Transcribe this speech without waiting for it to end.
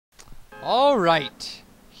Alright,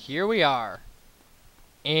 here we are.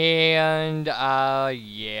 And,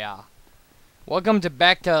 yeah. Welcome to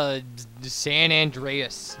back to San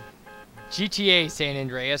Andreas. GTA San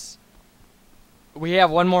Andreas. We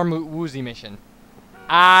have one more woozy mission.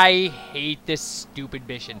 I hate this stupid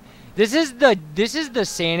mission. This is the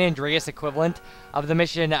San Andreas equivalent of the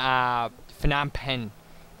mission, Phnom Penh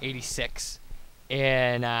 86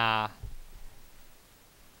 in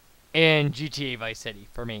GTA Vice City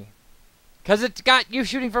for me. Cause it's got you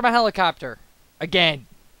shooting from a helicopter. Again.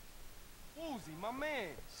 Woozy, my man.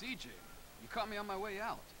 CJ, you caught me on my way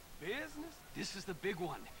out. Business? This is the big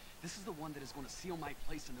one. This is the one that is going to seal my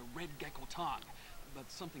place in the Red Gecko Thang. But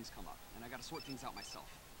something's come up, and I gotta sort things out myself.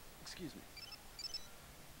 Excuse me.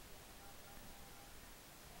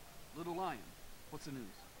 Little Lion, what's the news?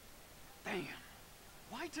 Damn.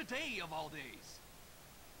 Why today of all days?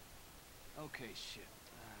 Okay, shit.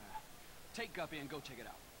 Take Guppy and go check it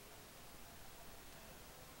out.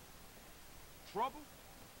 Trouble?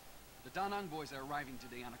 The Da Nang boys are arriving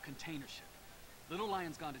today on a container ship. Little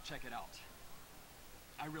Lion's gone to check it out.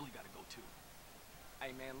 I really gotta go too.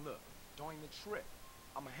 Hey, man, look. During the trip,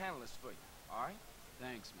 I'ma handle this for you, alright?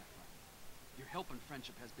 Thanks, my friend. Your help and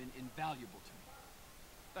friendship has been invaluable to me.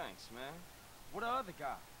 Thanks, man. What are other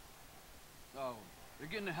guys? Oh, they're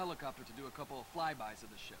getting a helicopter to do a couple of flybys of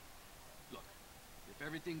the ship. Look, if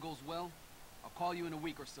everything goes well, I'll call you in a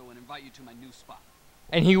week or so and invite you to my new spot.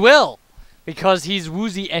 And he will, because he's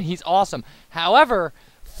woozy and he's awesome. However,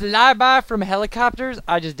 flyby from helicopters,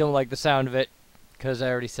 I just don't like the sound of it, because I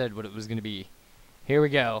already said what it was going to be. Here we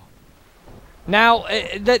go. Now,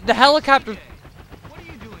 the helicopter... What are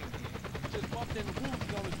you doing here? Just bumped into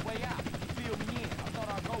Woozy on his way out. He filled me in. I thought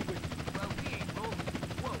I'd go with you. Well, we ain't rolling.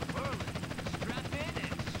 Whoa, Merlin. Strap in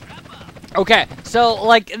and strap up. Okay, so,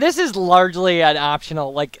 like, this is largely an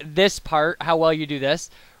optional. Like, this part, how well you do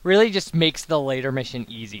this, really just makes the later mission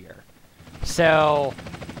easier. So,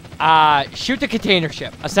 shoot the container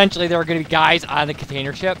ship. Essentially, there are going to be guys on the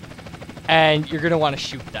container ship, and you're going to want to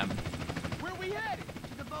shoot them. Where we headed?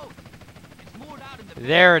 To the boat. It's moored out in the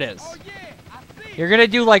There it is. Oh, yeah, I see. You're going to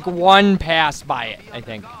do, like, one pass by it, I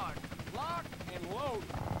think. Lock and load.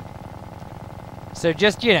 So,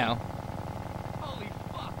 just, you know. Holy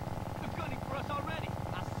fuck. They're gunning for us already.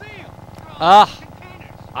 I see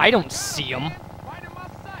them. I don't see them. Right in my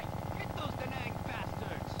sight. Hit those Da Nang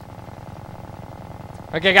bastards.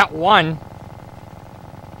 Okay, I got one.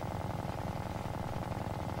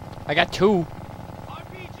 I got two.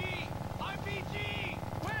 RPG! RPG!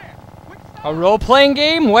 Where? Which side? A role-playing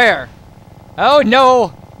game? Where? Oh,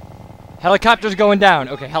 no. Helicopter's going down.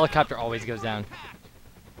 Okay, helicopter always goes down.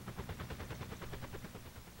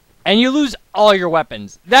 And you lose all your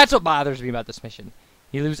weapons. That's what bothers me about this mission.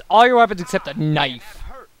 You lose all your weapons except a knife.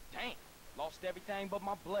 That hurt. Damn. Lost everything but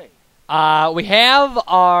my blade. We have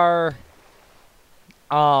our...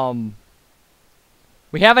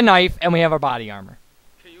 We have a knife and we have our body armor.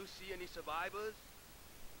 Can you see any survivors?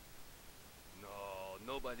 No,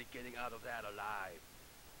 nobody getting out of that alive.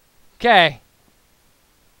 Okay.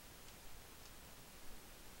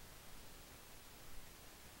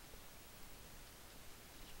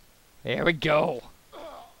 There we go.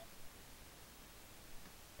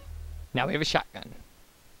 Now we have a shotgun.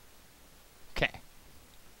 Okay.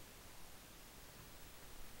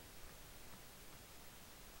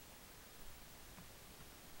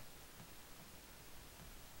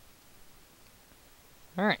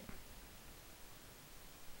 Alright.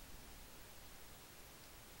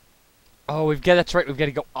 Oh, that's right, we've got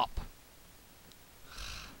to go up.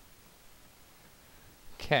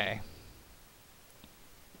 Okay.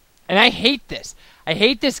 And I hate this. I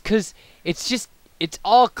hate this because it's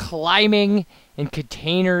all climbing and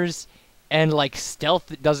containers and, like, stealth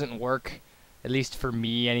that doesn't work. At least for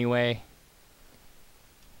me, anyway.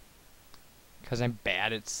 Because I'm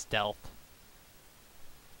bad at stealth.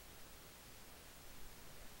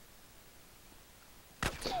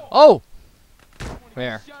 Oh!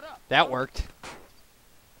 There. That worked.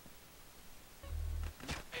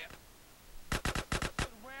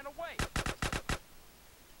 Ran away.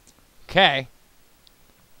 Okay.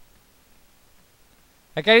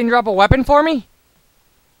 That guy didn't drop a weapon for me?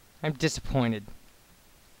 I'm disappointed.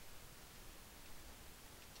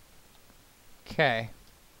 Okay.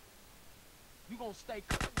 You gonna stay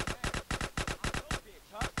cool, man. I'm no bitch,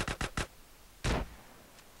 huh?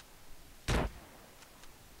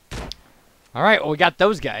 Alright, well, we got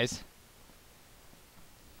those guys.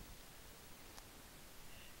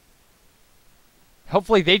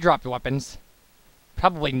 Hopefully they dropped weapons.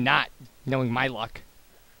 Probably not, knowing my luck.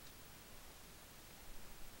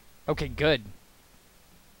 Okay, good.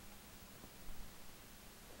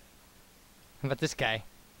 How about this guy?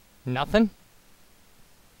 Nothing?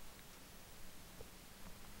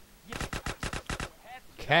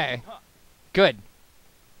 Okay. Good.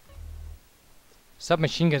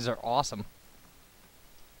 Submachine guns are awesome.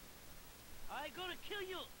 I gonna kill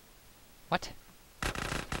you. What?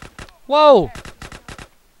 Whoa!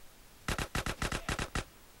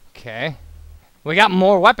 Okay. We got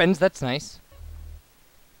more weapons, that's nice.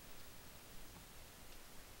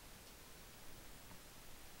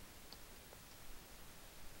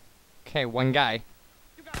 Okay, one guy.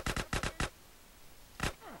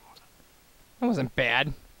 That wasn't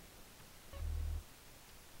bad.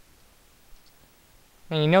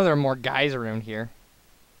 And you know there are more guys around here.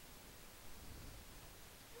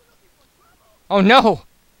 Oh no!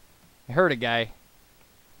 I heard a guy.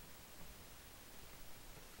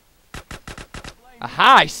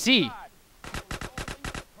 Aha, I see!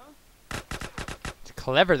 It's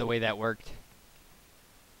clever the way that worked.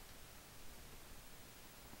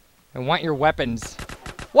 I want your weapons.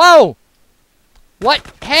 Whoa! What?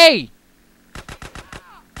 Hey!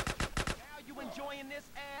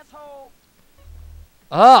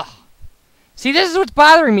 Ugh. See, this is what's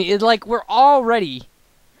bothering me. It's like we're already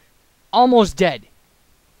almost dead.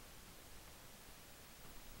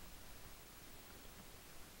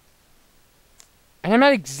 And I'm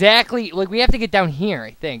not exactly... Like, we have to get down here,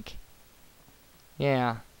 I think.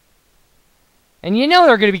 Yeah. And you know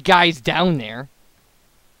there are going to be guys down there.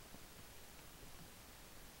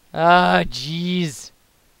 Jeez.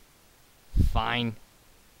 Fine.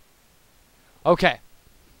 Okay.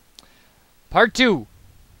 Part 2.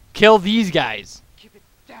 Kill these guys. Keep it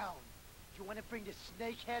down. You wanna bring the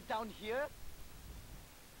snakehead down here?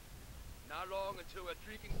 Not long until we're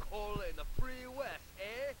drinking cola in the free west,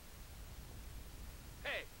 eh?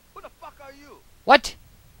 Hey, who the fuck are you? What?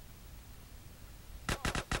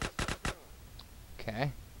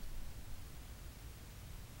 Okay.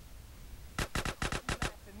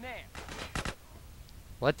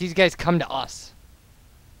 Let these guys come to us.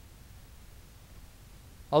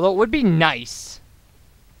 Although it would be nice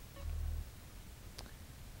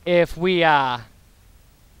if we, you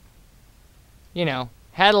know,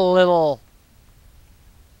 had a little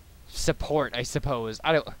support, I suppose.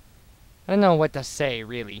 I don't know what to say,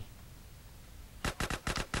 really.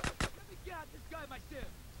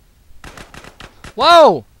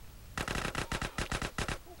 Whoa!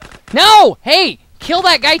 No! Hey! Kill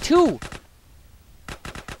that guy, too!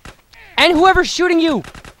 And whoever's shooting you!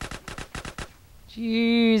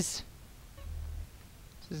 Jeez.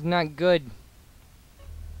 This is not good.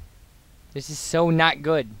 This is so not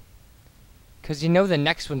good. Because you know the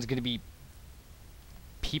next one's going to be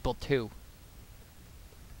people too.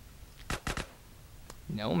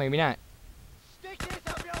 No, maybe not.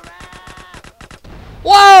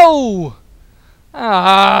 Whoa!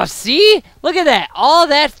 Ah, see? Look at that. All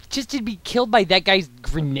that just to be killed by that guy's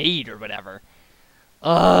grenade or whatever.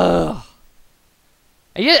 Ugh.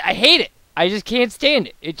 I hate it. I just can't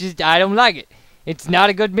stand it. I don't like it. It's not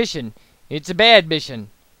a good mission. It's a bad mission.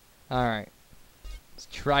 Alright. Let's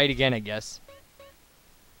try it again, I guess.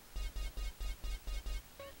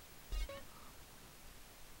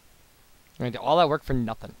 Alright, all that work for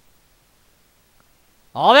nothing.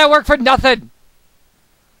 All that work for nothing!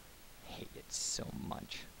 I hate it so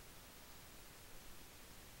much.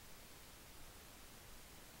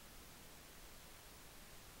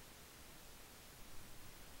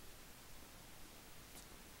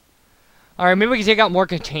 Alright, maybe we can take out more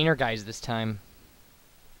container guys this time.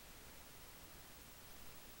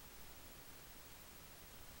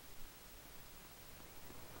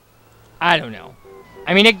 I don't know.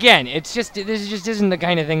 I mean, again, it's just, this just isn't the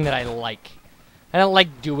kind of thing that I like. I don't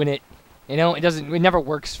like doing it. You know, it never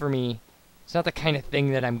works for me. It's not the kind of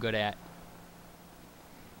thing that I'm good at.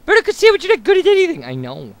 VerticalSandwich, you're not good at anything! I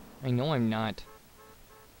know I'm not.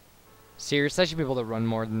 Seriously, I should be able to run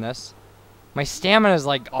more than this. My stamina is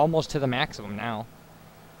like almost to the maximum now.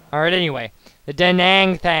 Alright, anyway. The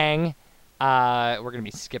Thang. We're gonna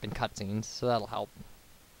be skipping cutscenes, so that'll help.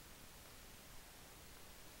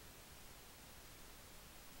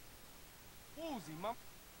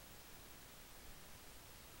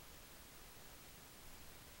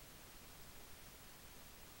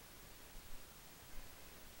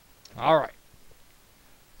 Alright.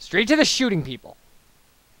 Straight to the shooting people.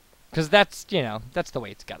 Because that's, you know, that's the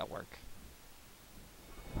way it's gotta work.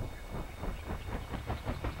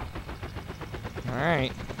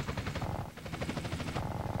 Alright.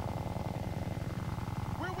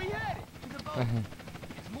 Where we headed? To the boat.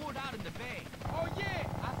 It's moored out in the bay. Oh yeah,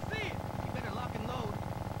 I see it. You better lock and load.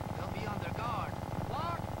 They'll be on their guard.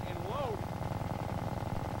 Lock and load.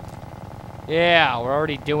 Yeah, we're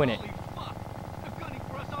already doing it. Holy fuck.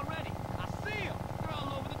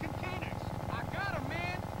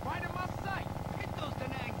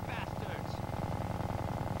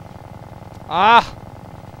 Ah!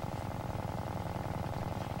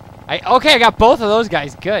 Okay, I got both of those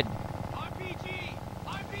guys. Good. RPG!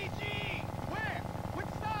 RPG! Where? Which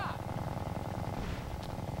side?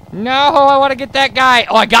 No, I want to get that guy.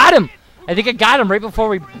 Oh, I got him. I think I got him right before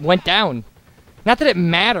we went down. Not that it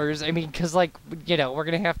matters. I mean, because, like, you know, we're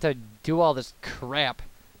going to have to do all this crap.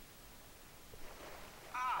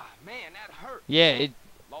 Ah, man, that hurt. Yeah, it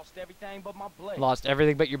Lost everything but my blade. lost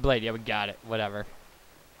everything but your blade. Yeah, we got it. Whatever.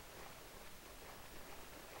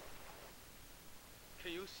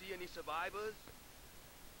 Can you see any survivors?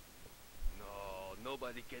 No,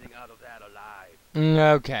 nobody getting out of that alive.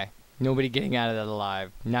 Okay. Nobody getting out of that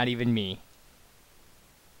alive. Not even me.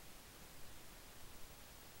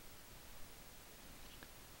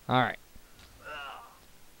 Alright.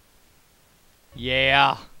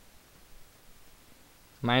 Yeah.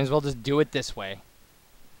 Might as well just do it this way.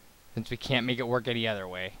 Since we can't make it work any other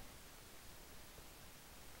way.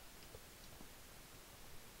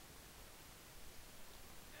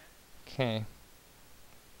 Okay.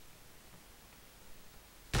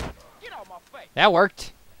 Get out my face. That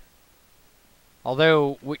worked.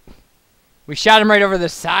 Although, we shot him right over the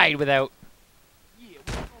side without... Yeah,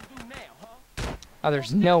 what you gonna do now, huh? Oh,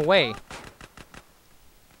 there's no way.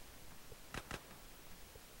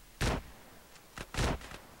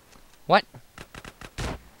 What?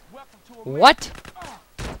 Welcome to America. What?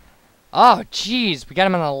 Oh, jeez. We got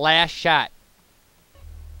him on the last shot.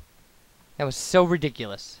 That was so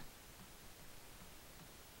ridiculous.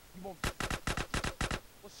 You won't...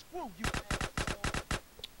 Well, screw you, asshole.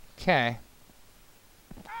 Okay.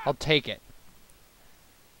 I'll take it.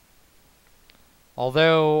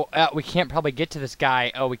 Although, we can't probably get to this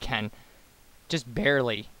guy. Oh, we can. Just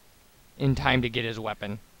barely. In time to get his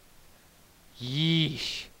weapon.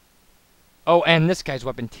 Yeesh. Oh, and this guy's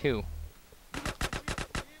weapon, too.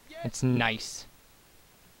 It's nice.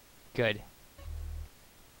 Good.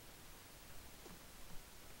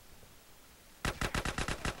 You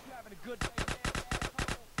having a good day,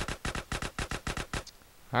 asshole?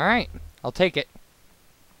 Alright. I'll take it.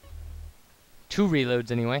 2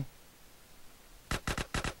 reloads, anyway.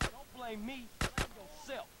 Don't blame me. Blame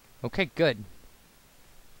yourself. Okay, good.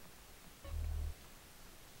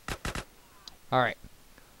 Alright.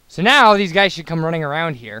 So now, these guys should come running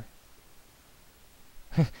around here.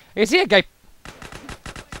 I see a guy...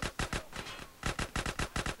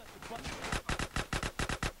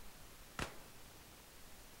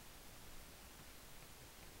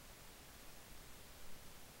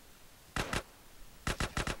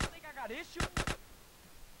 Think I got issues?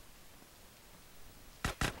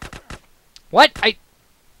 What?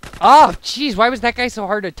 Oh, jeez, why was that guy so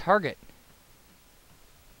hard to target?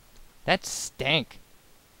 That stank.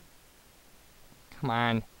 Come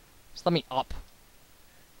on. Just let me up.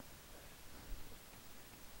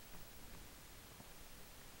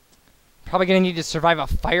 Probably gonna need to survive a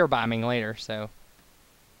firebombing later, so...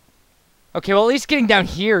 Okay, well, at least getting down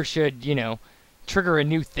here should, you know, trigger a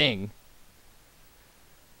new thing.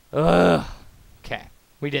 Ugh. Okay,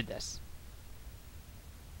 we did this.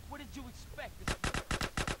 What did you expect?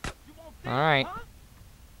 You want this, Alright.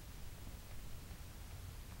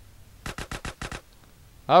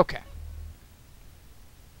 huh? Okay.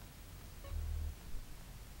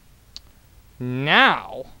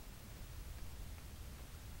 Now...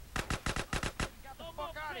 Got the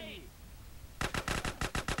fuck out of here.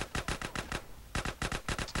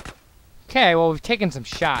 Okay, well, we've taken some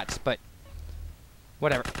shots, but...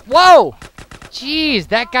 Whatever. Whoa! Jeez,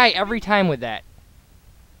 that guy every time with that.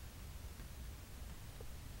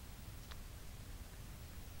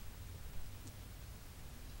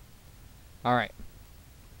 Alright.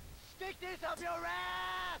 Stick this up your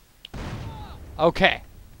ass! Okay.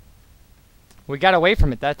 We got away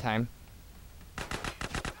from it that time. Now,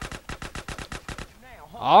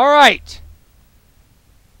 huh? Alright!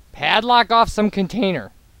 Padlock off some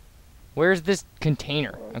container. Where's this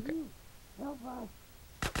container? Okay.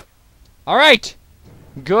 Alright!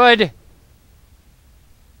 Good.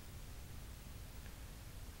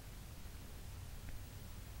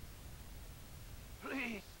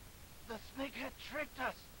 Please, the snakehead tricked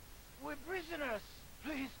us. We're prisoners.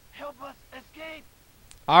 Please help us escape.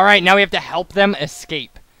 Alright, now we have to help them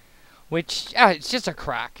escape. Which, it's just a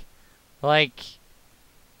crack. Like,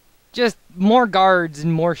 just more guards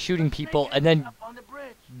and more shooting people, and then Up on the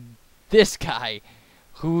bridge. this guy,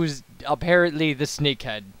 who's apparently the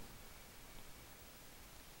snakehead.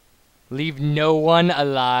 Leave no one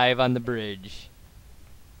alive on the bridge.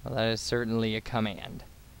 Well, that is certainly a command.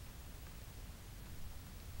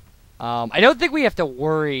 I don't think we have to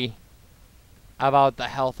worry about the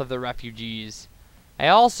health of the refugees. I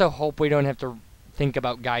also hope we don't have to think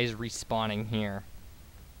about guys respawning here.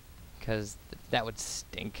 Because that would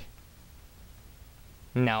stink.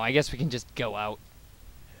 No, I guess we can just go out.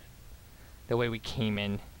 The way we came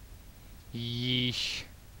in. Yeesh.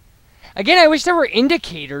 Again, I wish there were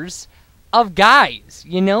indicators of guys.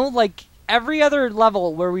 You know, like every other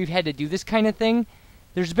level where we've had to do this kind of thing,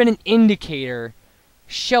 there's been an indicator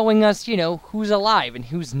showing us, you know, who's alive and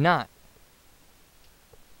who's not.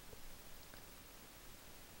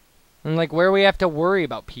 And like where we have to worry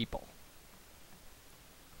about people.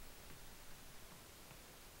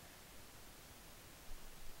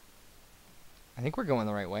 I think we're going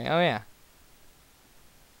the right way. Oh yeah.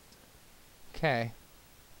 Okay.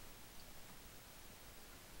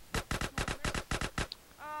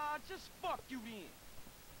 Just fuck you in.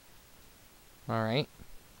 Alright.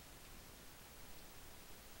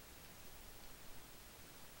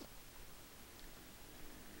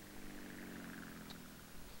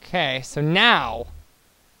 Okay, so now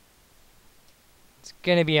it's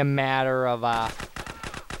gonna be a matter of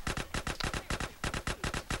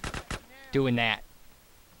doing that.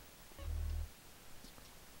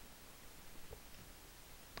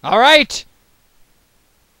 Alright!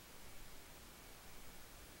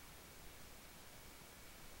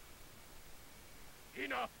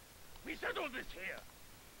 Enough. We settled this here.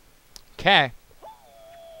 Okay.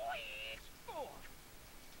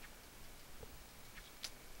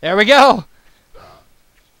 There we go!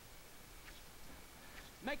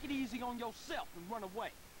 Make it easy on yourself and run away.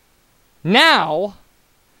 Now,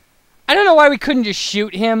 I don't know why we couldn't just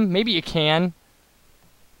shoot him. Maybe you can.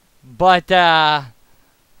 But,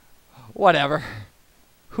 whatever.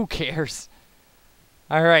 Who cares?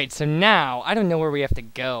 Alright, so now, I don't know where we have to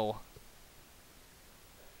go.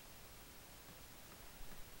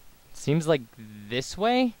 Seems like this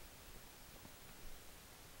way?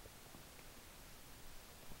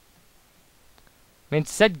 I mean, it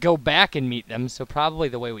said go back and meet them, so probably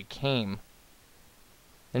the way we came.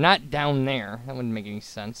 They're not down there. That wouldn't make any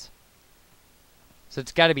sense. So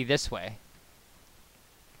it's got to be this way.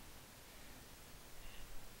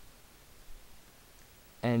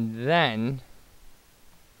 And then...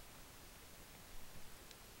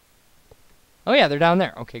 oh yeah, they're down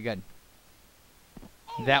there. Okay, good.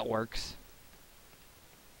 That works.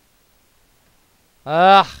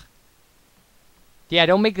 Ugh. Yeah,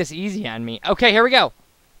 don't make this easy on me. Okay, here we go.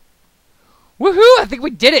 Woohoo! I think we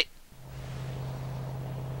did it.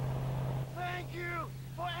 Thank you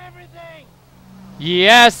for everything.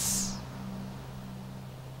 Yes.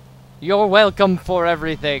 You're welcome for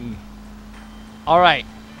everything. All right.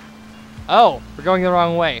 Oh, we're going the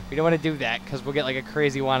wrong way. We don't want to do that because we'll get like a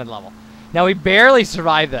crazy wanted level. Now we barely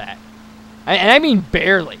survived that. And I mean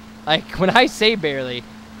barely. Like, when I say barely,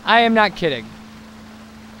 I am not kidding.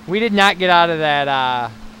 We did not get out of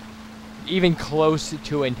that, even close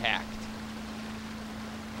to intact.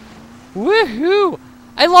 Woohoo!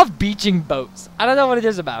 I love beaching boats. I don't know what it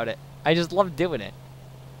is about it. I just love doing it.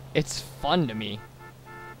 It's fun to me.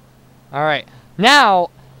 Alright. Now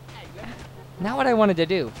what I wanted to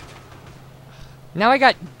do. Now I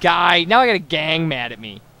got a gang mad at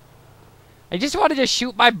me. I just wanted to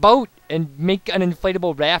shoot my boat and make an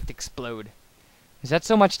inflatable raft explode. Is that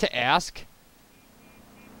so much to ask?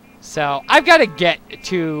 So, I've got to get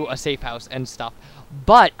to a safe house and stuff.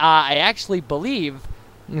 But, I actually believe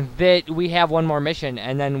that we have one more mission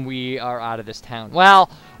and then we are out of this town. Well,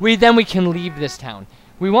 then we can leave this town.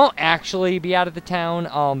 We won't actually be out of the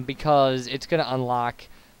town, because it's going to unlock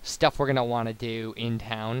stuff we're going to want to do in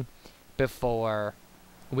town before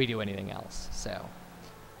we do anything else, so...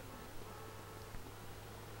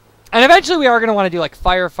 and eventually we are going to want to do, like,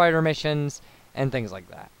 firefighter missions and things like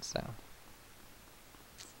that, so...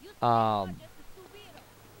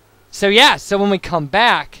 so yeah, so when we come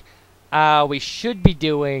back, we should be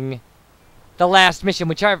doing the last mission,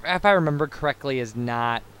 which, if I remember correctly, is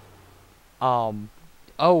not... oh,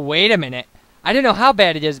 wait a minute. I don't know how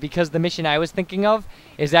bad it is, because the mission I was thinking of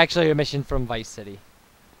is actually a mission from Vice City.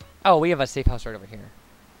 Oh, we have a safe house right over here.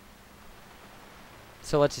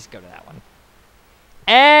 So let's just go to that one.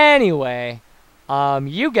 Anyway,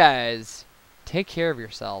 you guys, take care of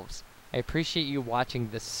yourselves. I appreciate you watching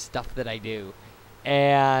this stuff that I do.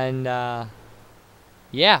 And,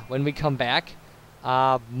 yeah, when we come back,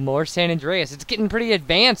 more San Andreas. It's getting pretty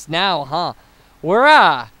advanced now, huh?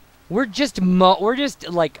 We're just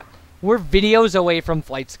we're videos away from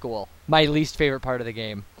flight school. My least favorite part of the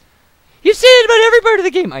game. You say it about every part of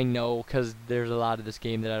the game. I know, because there's a lot of this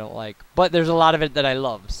game that I don't like. But there's a lot of it that I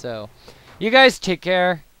love, so... you guys take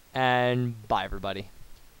care, and bye, everybody.